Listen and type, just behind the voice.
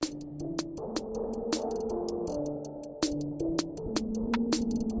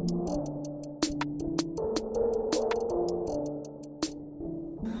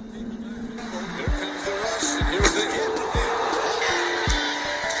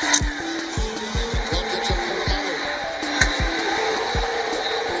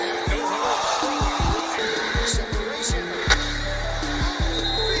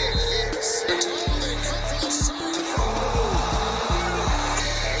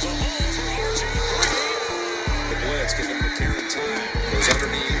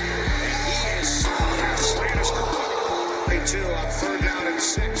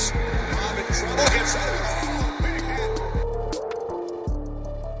6. Bob in trouble. Gets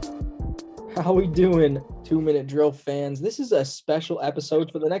How we doing, 2-Minute Drill fans? This is a special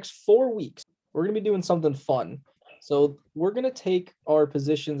episode for the next 4 weeks. We're going to be doing something fun. So we're going to take our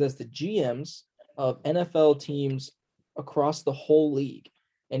positions as the GMs of NFL teams across the whole league.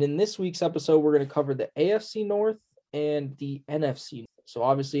 And in this week's episode, we're going to cover the AFC North and the NFC. So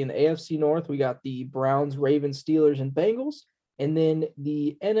obviously in the AFC North, we got the Browns, Ravens, Steelers, and Bengals. And then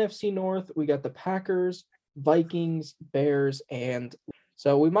the NFC North, we got the Packers, Vikings, Bears, and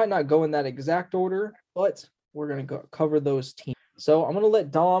so we might not go in that exact order, but we're going to cover those teams. So I'm going to let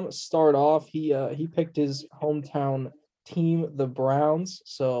Dom start off. He picked his hometown team, the Browns.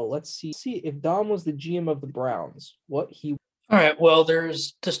 So let's see if Dom was the GM of the Browns, what he. All right. Well,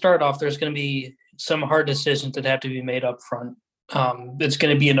 there's going to be some hard decisions that have to be made up front. It's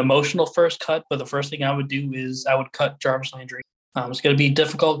going to be an emotional first cut, but the first thing I would do is I would cut Jarvis Landry. It's going to be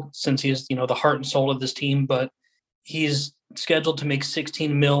difficult since he's, the heart and soul of this team, but he's scheduled to make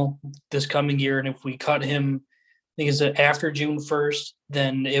 $16 million this coming year. And if we cut him, I think it's after June 1st,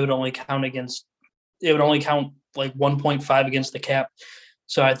 then it would only count like 1.5 against the cap.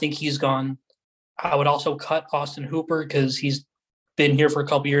 So I think he's gone. I would also cut Austin Hooper because he's been here for a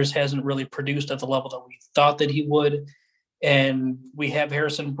couple years, hasn't really produced at the level that we thought that he would. And we have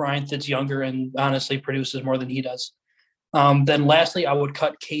Harrison Bryant that's younger and honestly produces more than he does. Then lastly, I would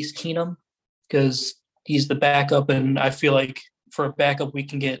cut Case Keenum because he's the backup, and I feel like for a backup, we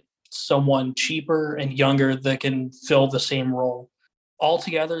can get someone cheaper and younger that can fill the same role.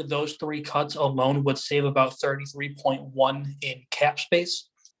 Altogether, those three cuts alone would save about 33.1 in cap space.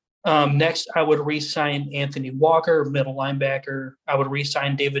 Next, I would re-sign Anthony Walker, middle linebacker. I would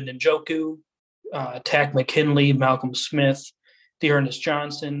re-sign David Njoku, Takk McKinley, Malcolm Smith, D'Ernest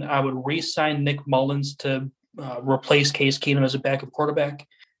Johnson. I would re-sign Nick Mullins to replace Case Keenum as a backup quarterback.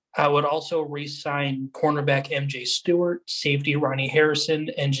 I would also re-sign cornerback MJ Stewart, safety Ronnie Harrison,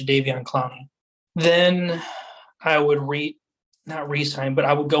 and Jadeveon Clowney. Then I would I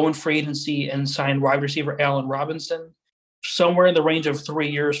would go in free agency and sign wide receiver Allen Robinson, somewhere in the range of 3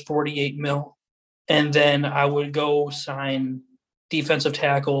 years, $48 million. And then I would go sign defensive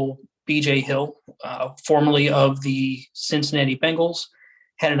tackle BJ Hill, formerly of the Cincinnati Bengals.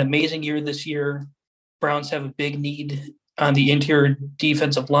 Had an amazing year this year. Browns have a big need on the interior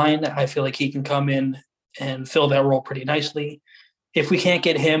defensive line. I feel like he can come in and fill that role pretty nicely. If we can't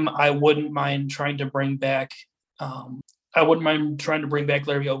get him, I wouldn't mind trying to bring back Larry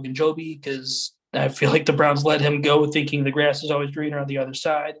Ogunjobi because I feel like the Browns let him go thinking the grass is always greener on the other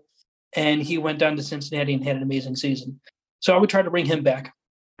side. And he went down to Cincinnati and had an amazing season. So I would try to bring him back.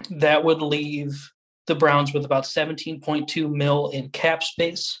 That would leave the Browns with about $17.2 million in cap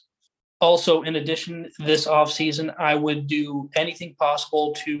space. Also, in addition, this offseason, I would do anything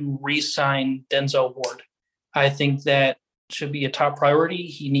possible to re-sign Denzel Ward. I think that should be a top priority.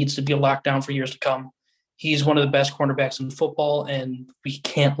 He needs to be locked down for years to come. He's one of the best cornerbacks in football, and we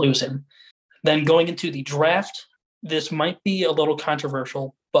can't lose him. Then going into the draft, this might be a little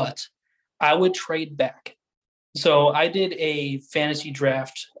controversial, but I would trade back. So I did a fantasy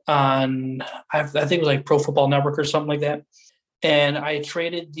draft on, I think it was like Pro Football Network or something like that. And I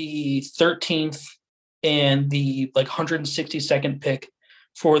traded the 13th and the 162nd pick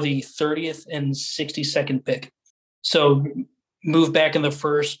for the 30th and 62nd pick. So move back in the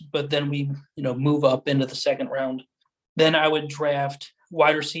first, but then we, move up into the second round. Then I would draft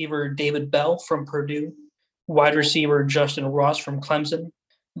wide receiver David Bell from Purdue, wide receiver Justin Ross from Clemson,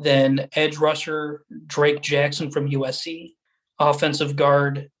 then edge rusher Drake Jackson from USC, offensive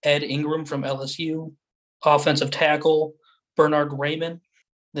guard Ed Ingram from LSU, offensive tackle Bernard Raymond,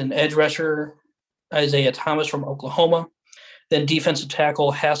 then edge rusher Isaiah Thomas from Oklahoma, then defensive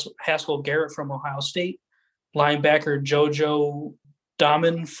tackle Haskell Garrett from Ohio State, linebacker JoJo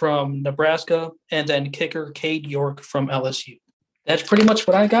Daman from Nebraska, and then kicker Cade York from LSU. That's pretty much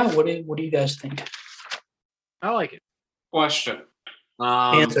what I got. What do you guys think? I like it. Question.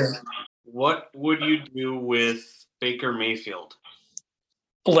 Answer. What would you do with Baker Mayfield?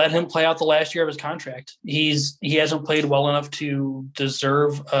 Let him play out the last year of his contract. He hasn't played well enough to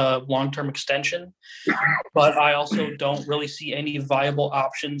deserve a long-term extension, but I also don't really see any viable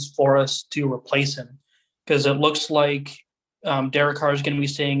options for us to replace him because it looks like Derek Carr is going to be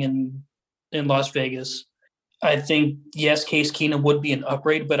staying in Las Vegas. I think, yes, Case Keenum would be an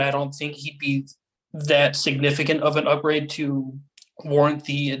upgrade, but I don't think he'd be that significant of an upgrade to warrant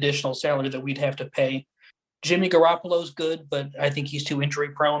the additional salary that we'd have to pay. Jimmy Garoppolo's good, but I think he's too injury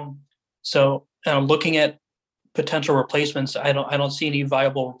prone. So looking at potential replacements, I don't see any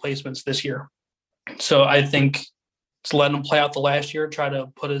viable replacements this year. So I think Just let him play out the last year, try to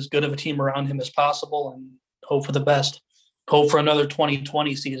put as good of a team around him as possible, and hope for the best. Hope for another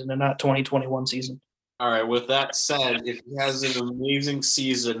 2020 season and not 2021 season. All right. With that said, if he has an amazing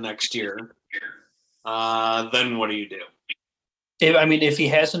season next year, then what do you do? If he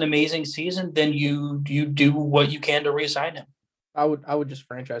has an amazing season, then you do what you can to re-sign him. I would just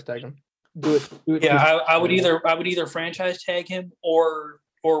franchise tag him. Do it. Yeah, I would either franchise tag him or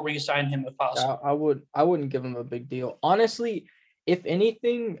re-sign him if possible. I wouldn't give him a big deal. Honestly, if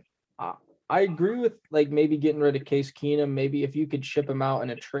anything, I agree with like maybe getting rid of Case Keenum. Maybe if you could ship him out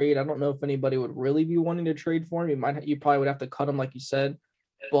in a trade. I don't know if anybody would really be wanting to trade for him. You probably would have to cut him like you said.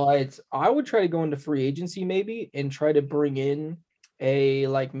 But I would try to go into free agency maybe and try to bring in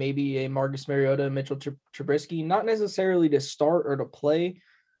maybe a Marcus Mariota, Mitchell Trubisky, not necessarily to start or to play,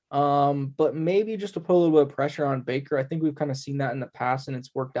 but maybe just to put a little bit of pressure on Baker. I think we've kind of seen that in the past and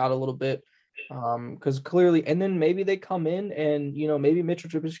it's worked out a little bit. Because clearly, and then maybe they come in and, maybe Mitchell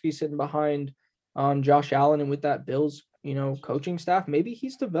Trubisky sitting behind Josh Allen and with that Bills, coaching staff, maybe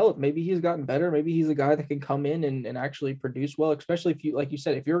he's developed, maybe he's gotten better. Maybe he's a guy that can come in and actually produce well, especially if you, like you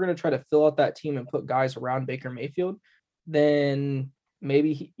said, if you're going to try to fill out that team and put guys around Baker Mayfield, then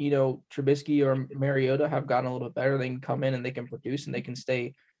maybe, Trubisky or Mariota have gotten a little bit better. They can come in and they can produce and they can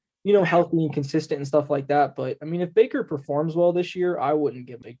stay healthy and consistent and stuff like that. But I mean, if Baker performs well this year, I wouldn't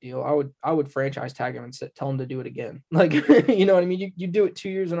give a big deal. I would franchise tag him and tell him to do it again. Like, you know what I mean? You do it 2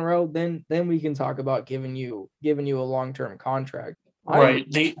 years in a row, then we can talk about giving you a long-term contract. Right.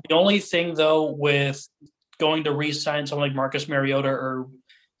 The only thing though with going to re-sign someone like Marcus Mariota or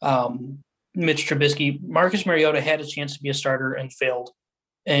Mitch Trubisky, Marcus Mariota had a chance to be a starter and failed,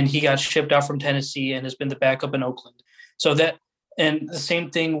 and he got shipped out from Tennessee and has been the backup in Oakland. And the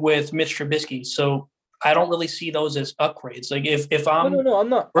same thing with Mitch Trubisky. So I don't really see those as upgrades. Like if I'm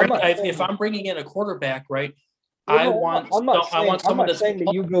if I'm bringing in a quarterback, right? I'm not saying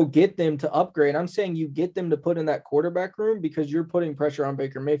that you go get them to upgrade. I'm saying you get them to put in that quarterback room because you're putting pressure on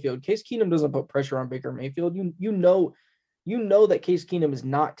Baker Mayfield. Case Keenum doesn't put pressure on Baker Mayfield. You know that Case Keenum is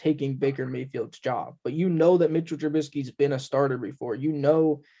not taking Baker Mayfield's job, but you know that Mitchell Trubisky's been a starter before. You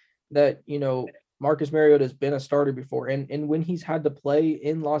know that Marcus Mariota has been a starter before, and when he's had to play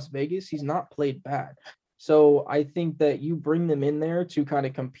in Las Vegas, he's not played bad. So I think that you bring them in there to kind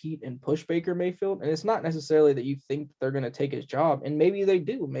of compete and push Baker Mayfield, and it's not necessarily that you think they're going to take his job, and maybe they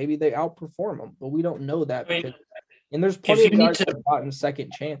do. Maybe they outperform him, but we don't know that. And there's plenty of guys that have gotten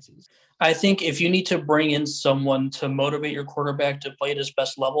second chances. I think if you need to bring in someone to motivate your quarterback to play at his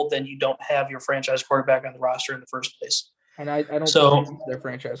best level, then you don't have your franchise quarterback on the roster in the first place. And I don't think he's their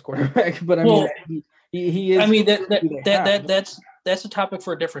franchise quarterback, but he is. I mean that's a topic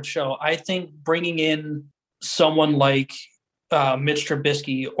for a different show. I think bringing in someone like Mitch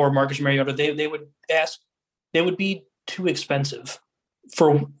Trubisky or Marcus Mariota, they would be too expensive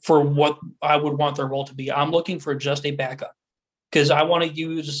for what I would want their role to be. I'm looking for just a backup because I want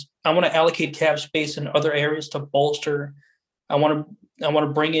to allocate cap space in other areas to bolster. I want to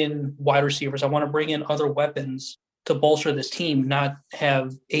bring in wide receivers. I want to bring in other weapons to bolster this team, not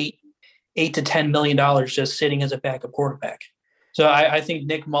have $8 to $10 million just sitting as a backup quarterback. So I think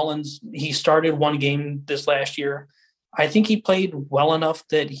Nick Mullins, he started one game this last year. I think he played well enough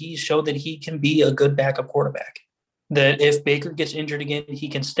that he showed that he can be a good backup quarterback. That if Baker gets injured again, he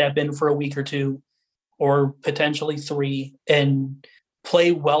can step in for a week or two or potentially 3 and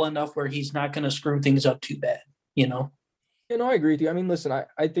play well enough where he's not going to screw things up too bad, I agree with you. I mean, listen,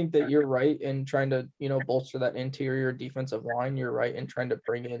 I think that you're right in trying to, bolster that interior defensive line. You're right in trying to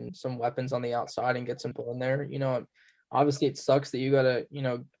bring in some weapons on the outside and get some pull in there. Obviously it sucks that you got to,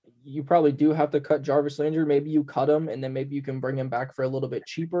 you probably do have to cut Jarvis Landry. Maybe you cut him and then maybe you can bring him back for a little bit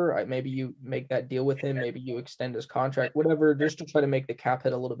cheaper. Maybe you make that deal with him. Maybe you extend his contract, whatever, just to try to make the cap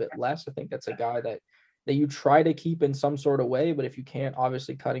hit a little bit less. I think that's a guy that you try to keep in some sort of way, but if you can't,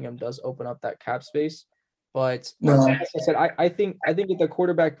 obviously cutting him does open up that cap space. But like I said, I think at the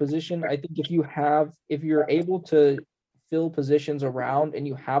quarterback position, I think if you're able to fill positions around and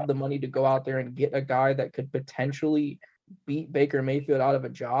you have the money to go out there and get a guy that could potentially beat Baker Mayfield out of a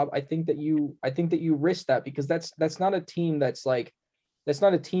job, I think that you risk that because that's not a team that's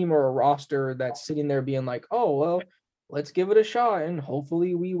not a team or a roster that's sitting there being like, oh, well, let's give it a shot and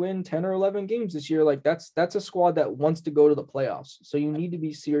hopefully we win 10 or 11 games this year. Like that's a squad that wants to go to the playoffs. So you need to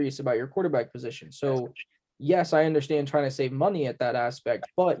be serious about your quarterback position. So yes, I understand trying to save money at that aspect,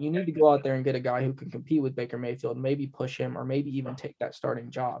 but you need to go out there and get a guy who can compete with Baker Mayfield, maybe push him or maybe even take that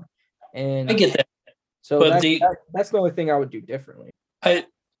starting job. And I get that. So that's the only thing I would do differently.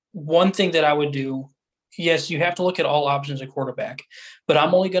 One thing that I would do yes, you have to look at all options at quarterback, but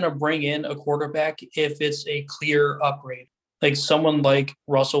I'm only going to bring in a quarterback if it's a clear upgrade, like someone like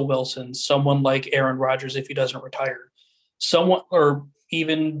Russell Wilson, someone like Aaron Rodgers if he doesn't retire, someone, or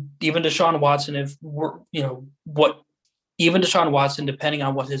even Deshaun Watson if we're what even Deshaun Watson, depending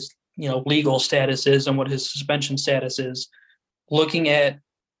on what his legal status is and what his suspension status is. Looking at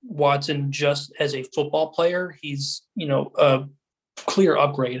Watson just as a football player, he's a clear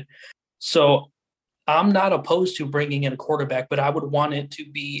upgrade. So I'm not opposed to bringing in a quarterback, but I would want it to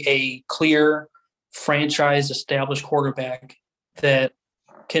be a clear franchise established quarterback that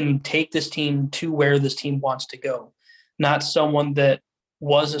can take this team to where this team wants to go, not someone that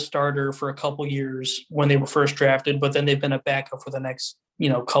was a starter for a couple years when they were first drafted, but then they've been a backup for the next,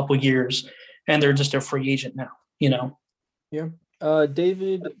 couple years and they're just a free agent now. Yeah.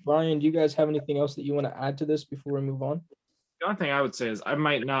 David, Brian, do you guys have anything else that you want to add to this before we move on? The only thing I would say is I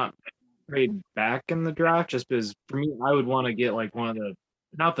might not trade back in the draft just because for me, I would want to get like one of the,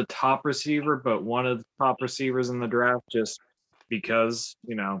 not the top receiver, but one of the top receivers in the draft just because,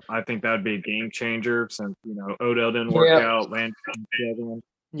 I think that would be a game changer since, Odell didn't work out, Landry didn't.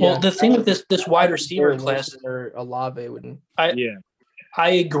 Well, the thing with this wide receiver class, or Olave wouldn't.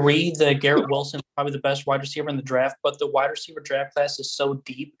 I agree that Garrett Wilson is probably the best wide receiver in the draft, but the wide receiver draft class is so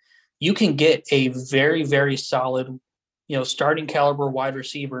deep. You can get a very, very solid, starting caliber wide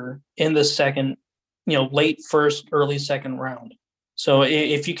receiver in the second, late first, early second round. So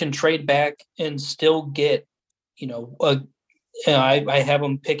if you can trade back and still get, I have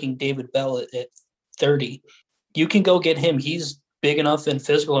him picking David Bell at 30. You can go get him. He's big enough and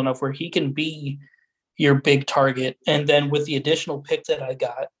physical enough where he can be your big target. And then with the additional pick that I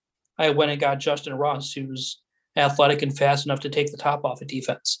got, I went and got Justin Ross, who's athletic and fast enough to take the top off of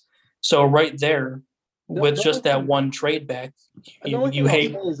defense. So right there, with just that one trade back, you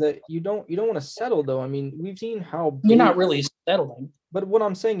hate is that you don't want to settle though. I mean, we've seen how big, you're not really settling. But what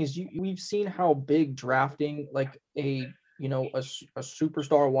I'm saying is we've seen how big drafting like a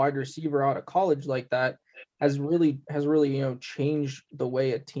superstar wide receiver out of college like that has really changed the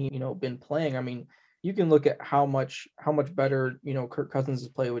way a team been playing. I mean, you can look at how much better Kirk Cousins has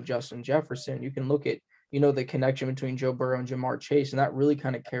played with Justin Jefferson. You can look at the connection between Joe Burrow and Jamar Chase, and that really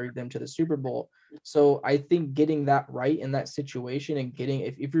kind of carried them to the Super Bowl. So I think getting that right in that situation and getting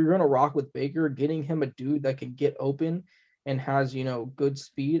if you're going to rock with Baker, getting him a dude that can get open and has good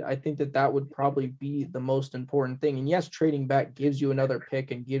speed, I think that would probably be the most important thing. And yes, trading back gives you another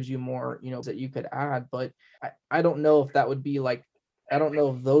pick and gives you more that you could add, but I don't know if that would be like, I don't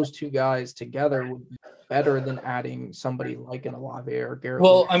know if those two guys together would be better than adding somebody like an Olave or Garrett.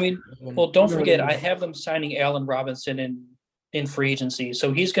 Well, don't forget, I have them signing Allen Robinson in free agency,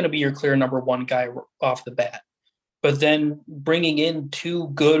 so he's going to be your clear number one guy off the bat. But then bringing in two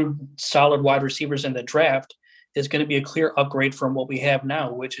good, solid wide receivers in the draft is going to be a clear upgrade from what we have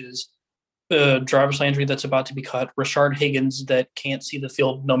now, which is Jarvis Landry that's about to be cut, Rashard Higgins that can't see the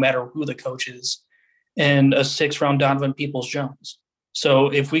field no matter who the coach is, and a 6th-round Donovan Peoples-Jones.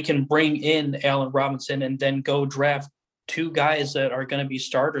 So if we can bring in Allen Robinson and then go draft two guys that are going to be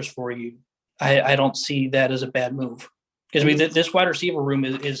starters for you, I don't see that as a bad move. Because this wide receiver room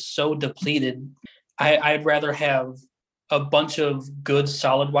is so depleted. I'd rather have a bunch of good,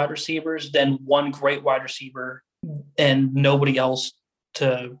 solid wide receivers than one great wide receiver and nobody else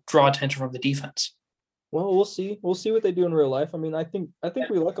to draw attention from the defense. Well, we'll see. We'll see what they do in real life. I mean, I think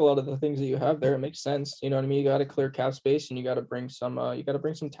we like a lot of the things that you have there. It makes sense. You know what I mean? You got to clear cap space and you got to bring some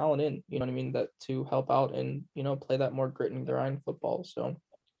talent in, you know what I mean, that to help out and, play that more grit and grind football. So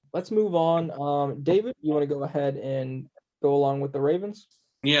let's move on. David, you want to go ahead and go along with the Ravens?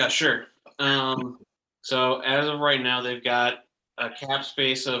 Yeah, sure. So as of right now, they've got a cap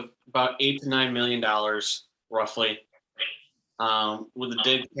space of about $8 to $9 million, roughly, with a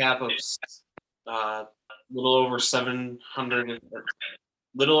dead cap of little over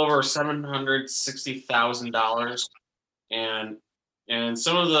 $760,000, and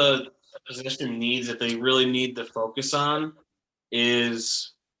some of the position needs that they really need to focus on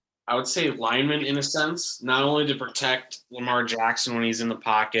is, I would say, linemen in a sense, not only to protect Lamar Jackson when he's in the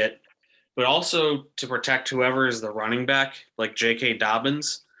pocket, but also to protect whoever is the running back, like J.K.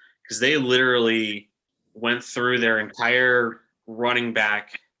 Dobbins, because they literally went through their entire running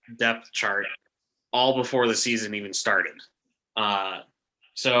back depth chart all before the season even started.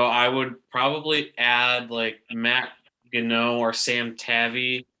 So I would probably add like Matt Gano or Sam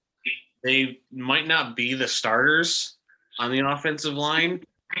Tavy. They might not be the starters on the offensive line,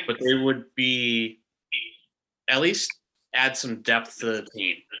 but they would be at least add some depth to the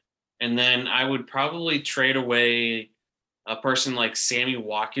team. And then I would probably trade away a person like Sammy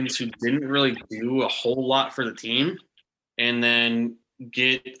Watkins, who didn't really do a whole lot for the team, and then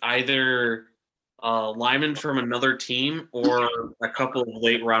get either lineman from another team or a couple of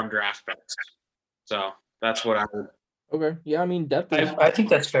late round draft picks. So that's what I would. Okay. Yeah, I mean, depth is I think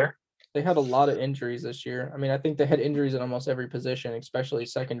that's fair. they had a lot of injuries this year. I mean, I think they had injuries in almost every position, especially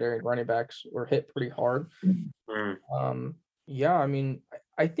secondary and running backs were hit pretty hard. Yeah, I mean,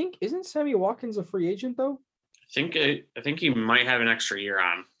 I think isn't Sammy Watkins a free agent though? I think he might have an extra year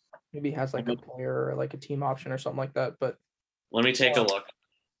on. Maybe he has like a player or like a team option or something like that. But Let me take a look.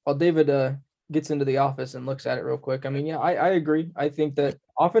 while David gets into the office and looks at it real quick, I mean, yeah, I agree. I think that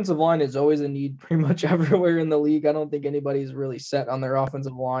offensive line is always a need pretty much everywhere in the league. I don't think anybody's really set on their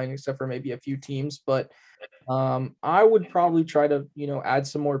offensive line except for maybe a few teams. But I would probably try to, add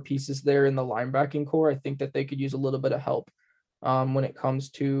some more pieces there in the linebacking core. I think that they could use a little bit of help when it comes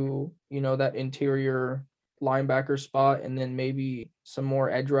to, that interior linebacker spot, and then maybe some more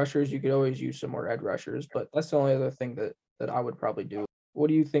edge rushers. You could always use some more edge rushers, but that's the only other thing that I would probably do. What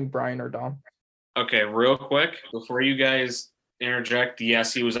do you think, Brian or Dom? Okay, real quick, before you guys interject,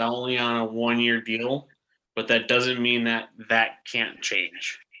 yes, he was only on a 1-year deal, but that doesn't mean that can't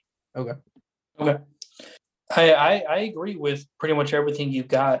change. Okay. I agree with pretty much everything you've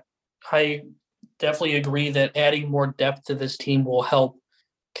got. I definitely agree that adding more depth to this team will help.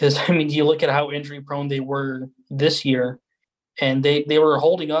 Because, I mean, you look at how injury prone they were this year, and they were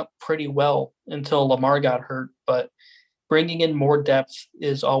holding up pretty well until Lamar got hurt. But bringing in more depth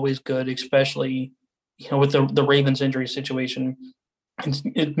is always good, especially, with the Ravens injury situation.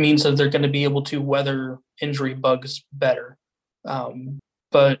 It means that they're going to be able to weather injury bugs better.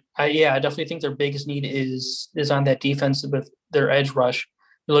 But I definitely think their biggest need is on that defense with their edge rush.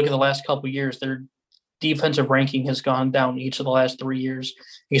 You look at the last couple of years, their defensive ranking has gone down each of the last 3 years,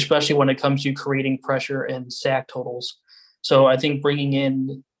 especially when it comes to creating pressure and sack totals. So I think bringing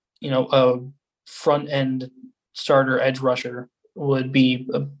in, a front end starter edge rusher would be,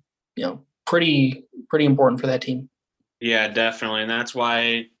 pretty important for that team. Yeah, definitely. And that's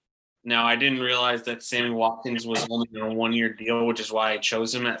why now I didn't realize that Sammy Watkins was only on a 1-year deal, which is why I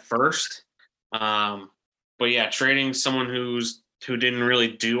chose him at first. But yeah, trading someone who didn't really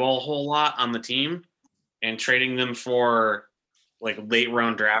do a whole lot on the team and trading them for like late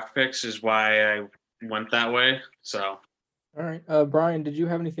round draft picks is why I went that way. So, all right, Brian, did you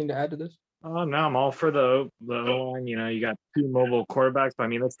have anything to add to this? No, I'm all for the O-line. You got 2 mobile quarterbacks. I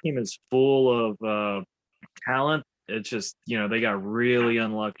mean, this team is full of talent. It's just, they got really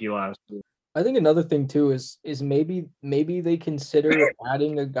unlucky last year. I think another thing too is maybe they consider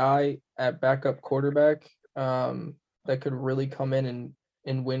adding a guy at backup quarterback that could really come in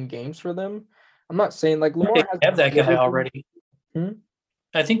and win games for them. I'm not saying like Lamar They have that guy already. Hmm?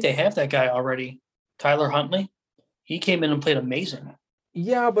 I think they have that guy already. Tyler Huntley. He came in and played amazing.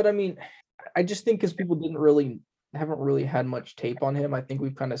 Yeah, but I mean, I just think because people haven't really had much tape on him. I think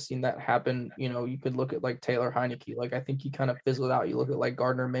we've kind of seen that happen. You could look at like Taylor Heineke. Like I think he kind of fizzled out. You look at like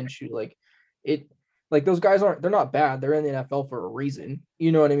Gardner Minshew. Like those guys they're not bad. They're in the NFL for a reason.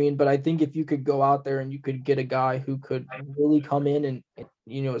 You know what I mean? But I think if you could go out there and you could get a guy who could really come in and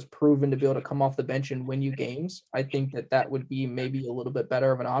is proven to be able to come off the bench and win you games, I think that would be maybe a little bit better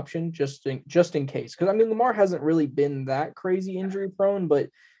of an option just in case. Because I mean, Lamar hasn't really been that crazy injury prone, but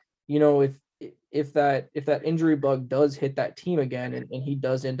if that injury bug does hit that team again and he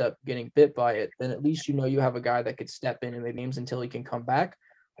does end up getting bit by it, then at least you have a guy that could step in and make games until he can come back,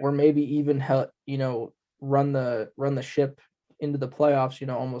 or maybe even help run the ship into the playoffs.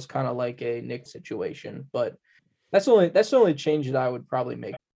 Almost kind of like a Nick situation. But that's the only change that I would probably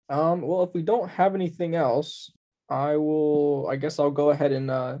make. Well, if we don't have anything else, I guess I'll go ahead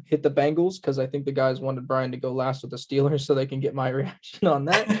and hit the Bengals because I think the guys wanted Brian to go last with the Steelers so they can get my reaction on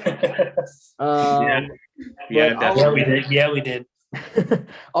that. We did.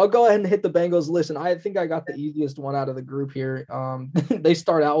 I'll go ahead and hit the Bengals. Listen, I think I got the easiest one out of the group here. They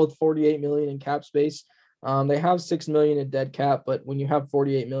start out with $48 million in cap space. They have $6 million in dead cap, but when you have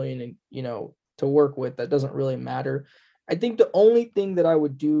 $48 million to work with, that doesn't really matter. I think the only thing that I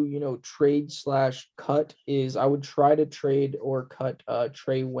would do, trade/cut is I would try to trade or cut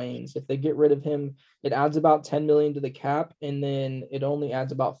Trey Waynes. If they get rid of him, it adds about $10 million to the cap, and then it only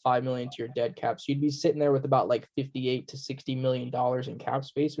adds about $5 million to your dead cap. So you'd be sitting there with about like $58 to $60 million in cap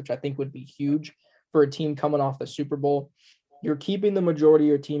space, which I think would be huge for a team coming off the Super Bowl. You're keeping the majority of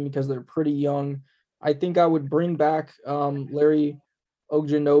your team because they're pretty young. I think I would bring back Larry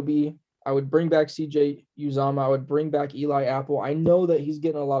Ogunjobi. I would bring back CJ Uzomah. I would bring back Eli Apple. I know that he's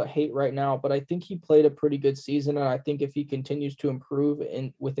getting a lot of hate right now, but I think he played a pretty good season. And I think if he continues to improve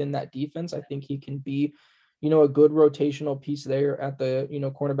within that defense, I think he can be, a good rotational piece there at the,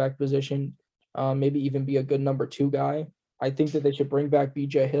 cornerback position. Maybe even be a good number 2 guy. I think that they should bring back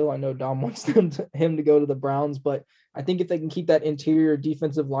BJ Hill. I know Dom wants him to go to the Browns, but I think if they can keep that interior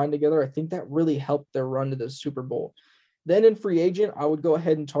defensive line together, I think that really helped their run to the Super Bowl. Then in free agent, I would go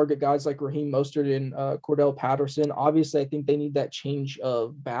ahead and target guys like Raheem Mostert and Cordell Patterson. Obviously, I think they need that change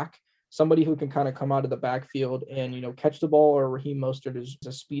of back, somebody who can kind of come out of the backfield and, catch the ball, or Raheem Mostert is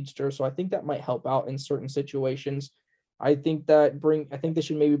a speedster. So I think that might help out in certain situations. I think they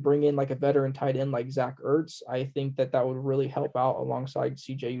should maybe bring in like a veteran tight end like Zach Ertz. I think that would really help out alongside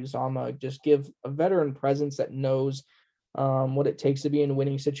CJ Uzomah. Just give a veteran presence that knows what it takes to be in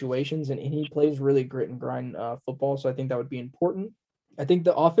winning situations, and he plays really grit and grind football. So I think that would be important. I think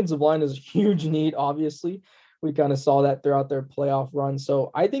the offensive line is a huge need. Obviously, we kind of saw that throughout their playoff run.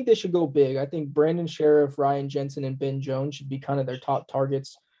 So I think they should go big. I think Brandon Sheriff, Ryan Jensen, and Ben Jones should be kind of their top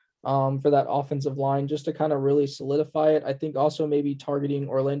targets for that offensive line, just to kind of really solidify it. I think also maybe targeting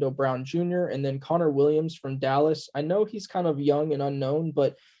Orlando Brown Jr. and then Connor Williams from Dallas. I know he's kind of young and unknown,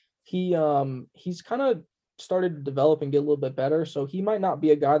 but he's kind of started to develop and get a little bit better. So he might not be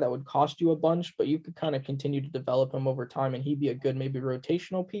a guy that would cost you a bunch, but you could kind of continue to develop him over time, and he'd be a good maybe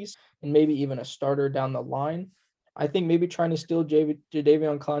rotational piece and maybe even a starter down the line. I think maybe trying to steal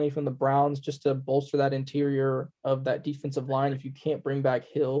Jadeveon Clowney from the Browns just to bolster that interior of that defensive line. If you can't bring back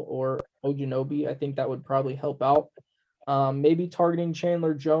Hill or Ojinobi, I think that would probably help out. Maybe targeting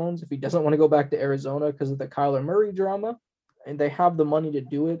Chandler Jones if he doesn't want to go back to Arizona because of the Kyler Murray drama, and they have the money to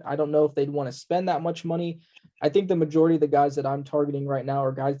do it. I don't know if they'd want to spend that much money. I think the majority of the guys that I'm targeting right now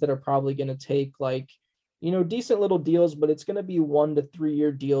are guys that are probably going to take decent little deals, but it's going to be 1 to 3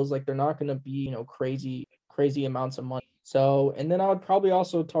 year deals. Like they're not going to be, crazy amounts of money. So, and then I would probably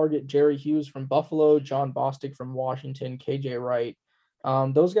also target Jerry Hughes from Buffalo, John Bostic from Washington, KJ Wright.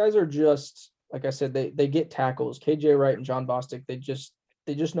 Those guys are just, like I said, they get tackles. KJ Wright and John Bostic, they just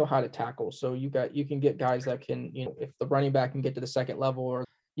know how to tackle. So you can get guys that can, if the running back can get to the second level, or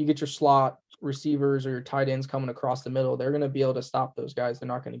you get your slot receivers or your tight ends coming across the middle, they're going to be able to stop those guys. They're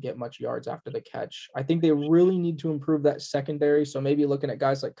not going to get much yards after the catch. I think they really need to improve that secondary. So maybe looking at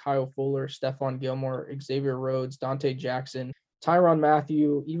guys like Kyle Fuller, Stephon Gilmore, Xavier Rhodes, Dante Jackson, Tyrann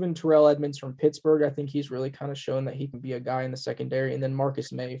Mathieu, even Terrell Edmonds from Pittsburgh. I think he's really kind of shown that he can be a guy in the secondary. And then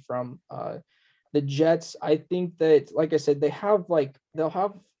Marcus May from the Jets. I think that, like I said, they'll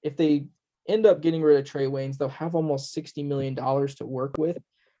have, if they end up getting rid of Trey Waynes, they'll have almost $60 million to work with.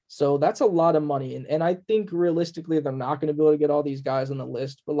 So that's a lot of money. And I think realistically, they're not going to be able to get all these guys on the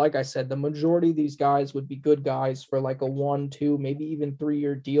list. But like I said, the majority of these guys would be good guys for like a 1, 2, maybe even 3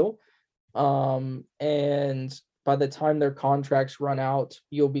 year deal. And by the time their contracts run out,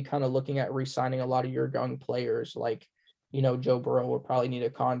 you'll be kind of looking at re-signing a lot of your young players. Like, Joe Burrow will probably need a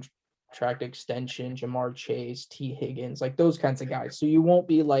contract extension, Jamar Chase, T. Higgins, like those kinds of guys. So you won't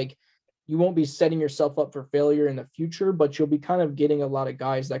be setting yourself up for failure in the future, but you'll be kind of getting a lot of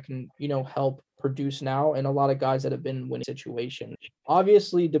guys that can, help produce now, and a lot of guys that have been in winning situations.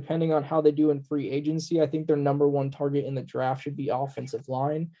 Obviously, depending on how they do in free agency, I think their number 1 target in the draft should be offensive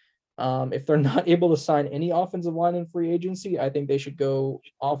line. If they're not able to sign any offensive line in free agency, I think they should go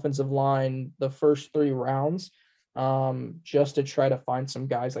offensive line the first 3 rounds, just to try to find some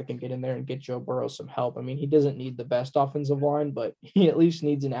guys that can get in there and get Joe Burrow some help. I mean, he doesn't need the best offensive line, but he at least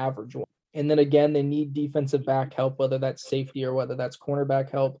needs an average one. And then again, they need defensive back help, whether that's safety or whether that's cornerback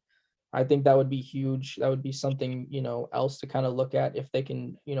help. I think that would be huge. That would be something, else to kind of look at if they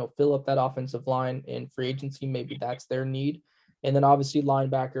can, fill up that offensive line in free agency. Maybe that's their need. And then obviously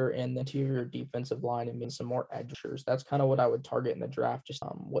linebacker and the interior defensive line, and maybe some more edgers. That's kind of what I would target in the draft, just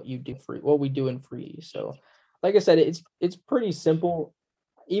what we do in free. So like I said, it's pretty simple.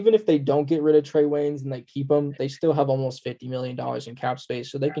 Even if they don't get rid of Trey Waynes and they keep him, they still have almost $50 million in cap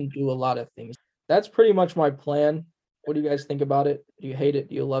space, so they can do a lot of things. That's pretty much my plan. What do you guys think about it? Do you hate it?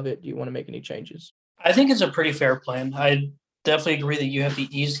 Do you love it? Do you want to make any changes? I think it's a pretty fair plan. I definitely agree that you have the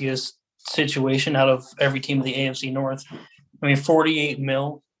easiest situation out of every team in the AFC North. I mean, 48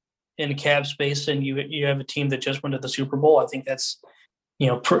 mil in cap space, and you have a team that just went to the Super Bowl. I think that's,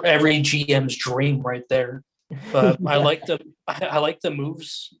 every GM's dream right there. But I like the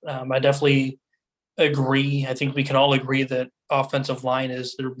moves. I definitely agree. I think we can all agree that offensive line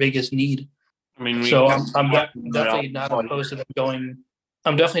is their biggest need. I mean, I'm definitely not opposed to them going.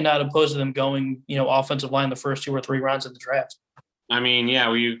 I'm definitely not opposed to them going, offensive line the first 2 or 3 rounds of the draft. I mean, yeah,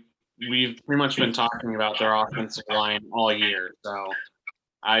 we've pretty much been talking about their offensive line all year, so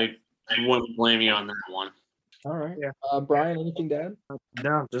I wouldn't blame you on that one. All right. Yeah. Brian, anything to add?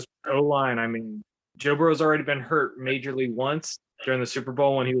 No, just O-line. I mean, Joe Burrow's already been hurt majorly once during the Super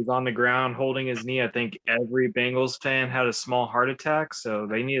Bowl when he was on the ground holding his knee. I think every Bengals fan had a small heart attack, so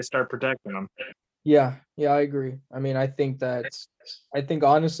they need to start protecting him. Yeah, I agree. I mean, I think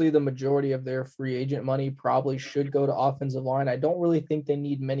honestly the majority of their free agent money probably should go to offensive line. I don't really think they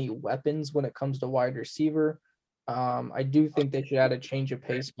need many weapons when it comes to wide receiver. I do think they should add a change of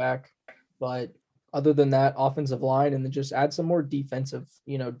pace back, but other than that, offensive line and then just add some more defensive,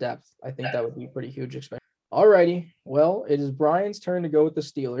 depth. I think that would be pretty huge expansion. Alrighty. Well, it is Brian's turn to go with the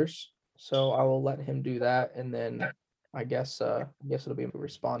Steelers. So I will let him do that. And then I guess it'll be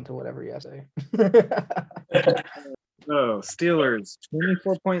respond to whatever you have to say. Oh, Steelers,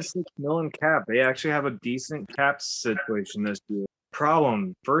 24.6 million cap. They actually have a decent cap situation this year.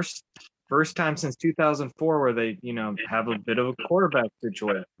 Problem, first time since 2004 where they, have a bit of a quarterback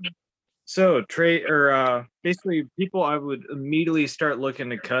situation. So basically people I would immediately start looking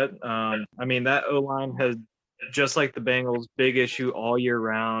to cut. That O-line has, just like the Bengals, big issue all year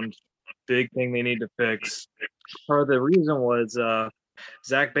round. Big thing they need to fix. Part of the reason was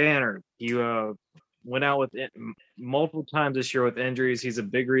Zach Banner. He went out with it multiple times this year with injuries. He's a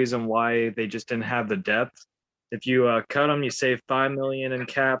big reason why they just didn't have the depth. If you cut him, you save $5 million in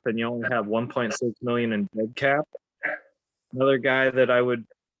cap, and you only have $1.6 million in dead cap. Another guy that I would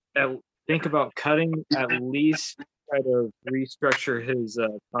think about cutting, at least try to restructure his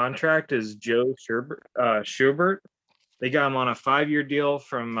contract, is Joe Schubert. They got him on a 5-year deal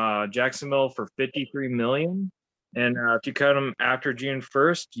from Jacksonville for $53 million. And if you cut him after June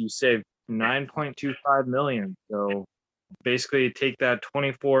 1st, you save $9.25 million. So basically take that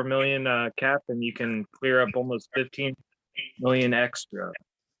 $24 million cap and you can clear up almost $15 million extra.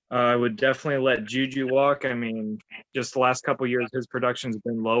 I would definitely let Juju walk. I mean, just the last couple of years, his production's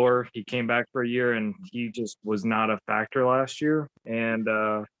been lower. He came back for a year and he just was not a factor last year. And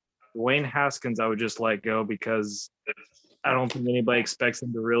Wayne Haskins, I would just let go because I don't think anybody expects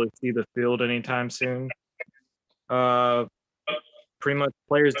him to really see the field anytime soon. Pretty much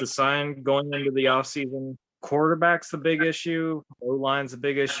players to sign going into the offseason. Quarterback's the big issue. O-line's a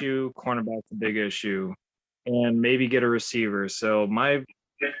big issue. Cornerback's a big issue. And maybe get a receiver. So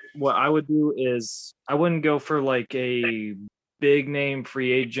what I would do is I wouldn't go for like a big name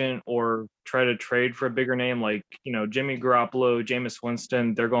free agent or try to trade for a bigger name like, Jimmy Garoppolo, Jameis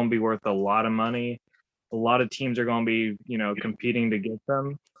Winston. They're going to be worth a lot of money. A lot of teams are going to be, competing to get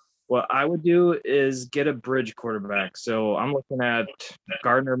them. What I would do is get a bridge quarterback. So I'm looking at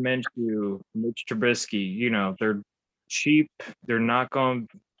Gardner Minshew, Mitch Trubisky. They're cheap. They're not going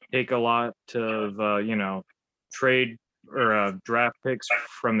to take a lot of, trade or draft picks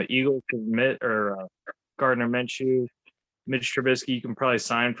from the Eagles to Gardner Minshew. Mitch Trubisky, you can probably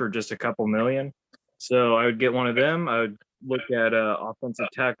sign for just a couple million. So I would get one of them. I would look at offensive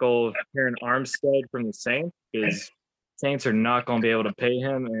tackle Aaron Armstead from the Saints. His Saints are not going to be able to pay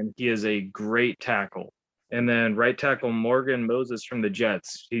him, and he is a great tackle. And then right tackle Morgan Moses from the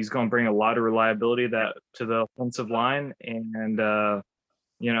Jets. He's going to bring a lot of reliability to the offensive line, and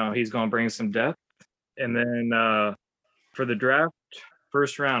he's going to bring some depth. And then for the draft,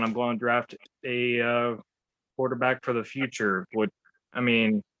 first round, I'm going to draft a quarterback for the future.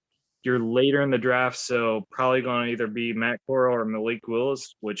 You're later in the draft, so probably going to either be Matt Corral or Malik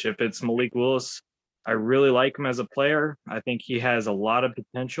Willis, which if it's Malik Willis, I really like him as a player. I think he has a lot of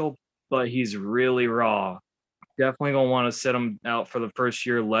potential, but he's really raw. Definitely going to want to sit him out for the first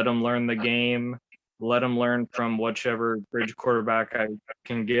year, let him learn the game, let him learn from whichever bridge quarterback I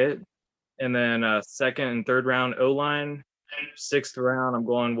can get. And then second and third round O-line. 6th round, I'm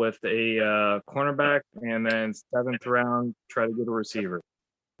going with a cornerback. And then 7th round, try to get a receiver.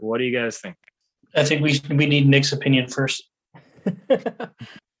 What do you guys think? I think we need Nick's opinion first.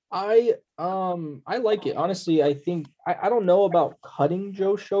 I like it. Honestly, I think I don't know about cutting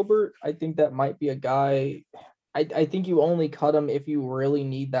Joe Schobert. I think that might be a guy. I think you only cut him if you really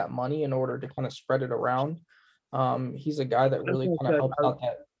need that money in order to kind of spread it around. He's a guy that really kind of helps out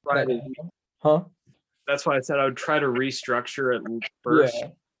that. That's why I said I would try to restructure it first.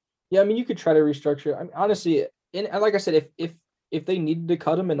 Yeah. I mean, you could try to restructure. I mean, honestly, and like I said, if they needed to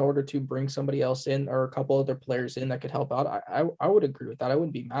cut him in order to bring somebody else in or a couple other players in that could help out, I would agree with that. I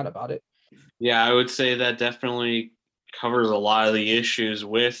wouldn't be mad about it. Yeah, I would say that definitely covers a lot of the issues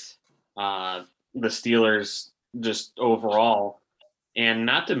with the Steelers just overall. And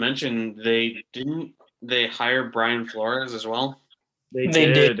not to mention, they hire Brian Flores as well? They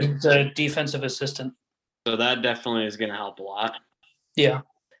did. The defensive assistant. So that definitely is going to help a lot. Yeah.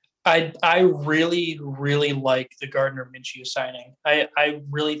 I really, really like the Gardner Minshew signing. I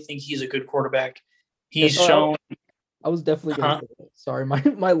really think he's a good quarterback. He's shown I was definitely gonna say that. Sorry,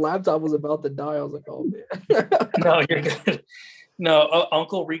 my laptop was about to die. I was like, oh man. No, you're good. No,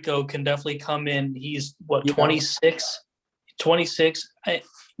 Uncle Rico can definitely come in. He's what, Yeah. 26? 26.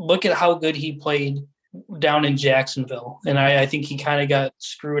 Look at how good he played down in Jacksonville, and I think he kind of got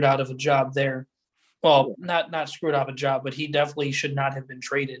screwed out of a job there. Well, not screwed out of a job, but he definitely should not have been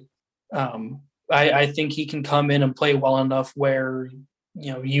traded. I think he can come in and play well enough where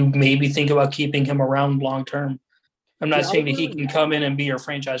you maybe think about keeping him around long term. I'm not saying that he can come in and be your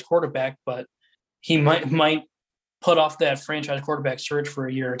franchise quarterback, but he might put off that franchise quarterback search for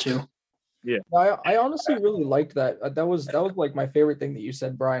a year or two. Yeah, I honestly really liked that. That was like my favorite thing that you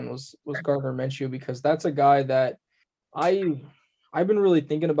said, Brian, was Gardner Minshew, because that's a guy that I've been really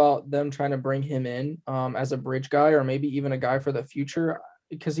thinking about them trying to bring him in as a bridge guy, or maybe even a guy for the future,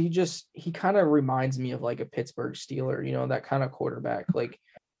 because he kind of reminds me of like a Pittsburgh Steeler, that kind of quarterback. Like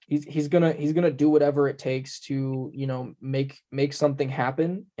he's gonna do whatever it takes to make something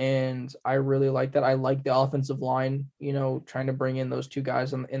happen, and I really like that. I like the offensive line, trying to bring in those two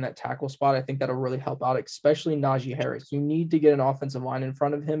guys in that tackle spot. I think that'll really help out, especially Najee Harris. You need to get an offensive line in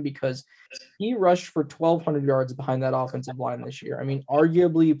front of him because he rushed for 1,200 yards behind that offensive line this year. I mean,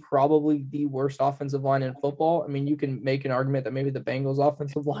 arguably probably the worst offensive line in football. I mean, you can make an argument that maybe the Bengals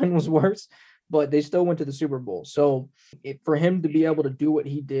offensive line was worse, but they still went to the Super Bowl. So for him to be able to do what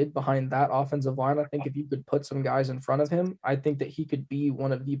he did behind that offensive line, I think if you could put some guys in front of him, I think that he could be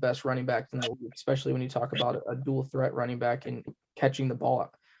one of the best running backs in the league, especially when you talk about a dual threat running back and catching the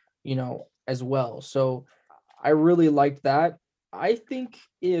ball, as well. So I really liked that. I think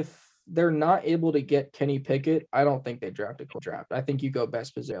if they're not able to get Kenny Pickett, I don't think they draft. I think you go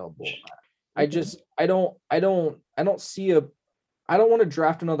best available. I don't see I don't want to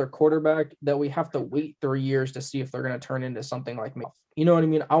draft another quarterback that we have to wait 3 years to see if they're going to turn into something like me. You know what I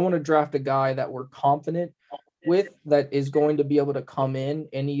mean? I want to draft a guy that we're confident with, that is going to be able to come in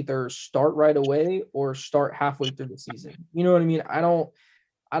and either start right away or start halfway through the season. You know what I mean? I don't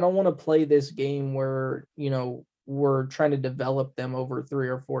want to play this game where, we're trying to develop them over 3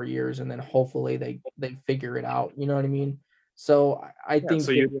 or 4 years and then hopefully they figure it out. You know what I mean? So I think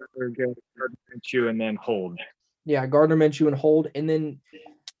so you'd rather get Gardner Minshew and then hold. Yeah, Gardner Minshew and hold, and then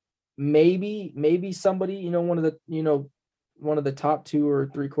maybe somebody, one of the top 2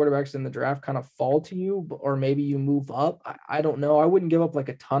 or 3 quarterbacks in the draft kind of fall to you, or maybe you move up. I don't know. I wouldn't give up like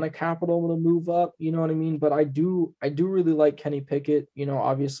a ton of capital to move up. You know what I mean? But I do really like Kenny Pickett.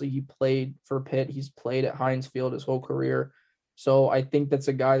 Obviously he played for Pitt. He's played at Heinz Field his whole career. So I think that's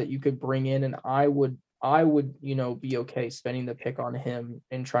a guy that you could bring in, and I would, be okay spending the pick on him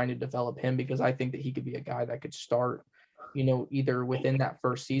and trying to develop him, because I think that he could be a guy that could start, either within that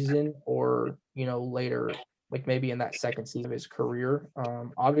first season or, later, like maybe in that second season of his career.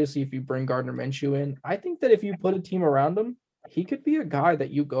 Obviously, if you bring Gardner Minshew in, I think that if you put a team around him, he could be a guy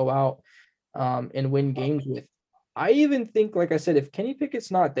that you go out and win games with. I even think, like I said, if Kenny Pickett's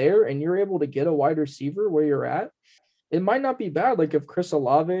not there and you're able to get a wide receiver where you're at, it might not be bad. Like if Chris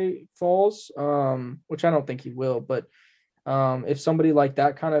Olave falls, which I don't think he will, but if somebody like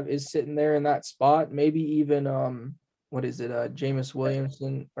that kind of is sitting there in that spot, maybe even Jameson Williams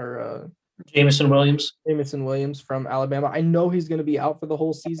from Alabama. I know he's going to be out for the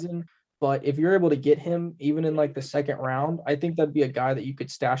whole season, but if you're able to get him even in like the second round, I think that'd be a guy that you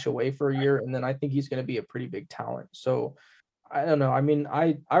could stash away for a year, and then I think he's going to be a pretty big talent. So I don't know. I mean,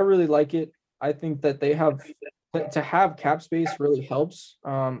 I really like it. I think that they have to have cap space really helps.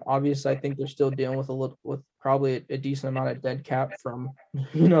 Obviously, I think they're still dealing with probably a decent amount of dead cap from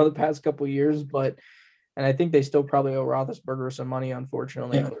the past couple of years, and I think they still probably owe Roethlisberger some money,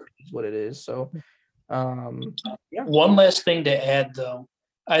 unfortunately. Yeah. Is what it is. So, yeah. One last thing to add, though,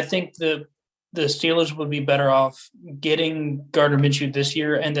 I think the Steelers would be better off getting Gardner Minshew this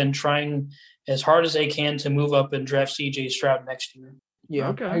year and then trying as hard as they can to move up and draft C.J. Stroud next year. Yeah,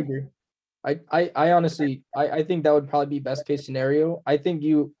 Okay. I agree. I honestly think that would probably be best case scenario. I think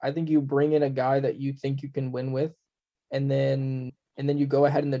you bring in a guy that you think you can win with, and then you go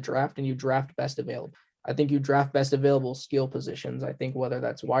ahead in the draft and you draft best available. I think you draft best available skill positions. I think whether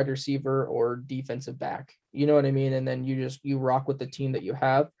that's wide receiver or defensive back, you know what I mean? And then you rock with the team that you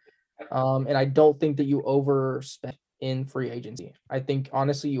have. And I don't think that you overspend in free agency. I think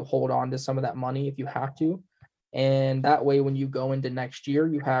honestly you hold on to some of that money if you have to. And that way, when you go into next year,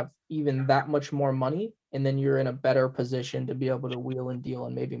 you have even that much more money, and then you're in a better position to be able to wheel and deal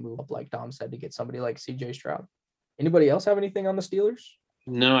and maybe move up, like Dom said, to get somebody like CJ Stroud. Anybody else have anything on the Steelers?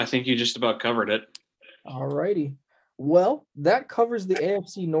 No, I think you just about covered it. All righty. Well, that covers the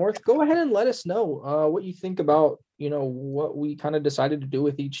AFC North. Go ahead and let us know what you think about, what we kind of decided to do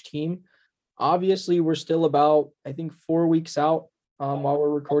with each team. obviously we're still about, I think, 4 weeks out while we're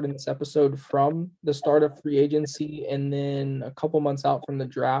recording this episode from the start of free agency, and then a couple months out from the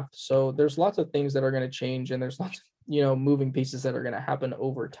draft. So there's lots of things that are going to change, and there's lots of, moving pieces that are going to happen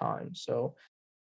over time. So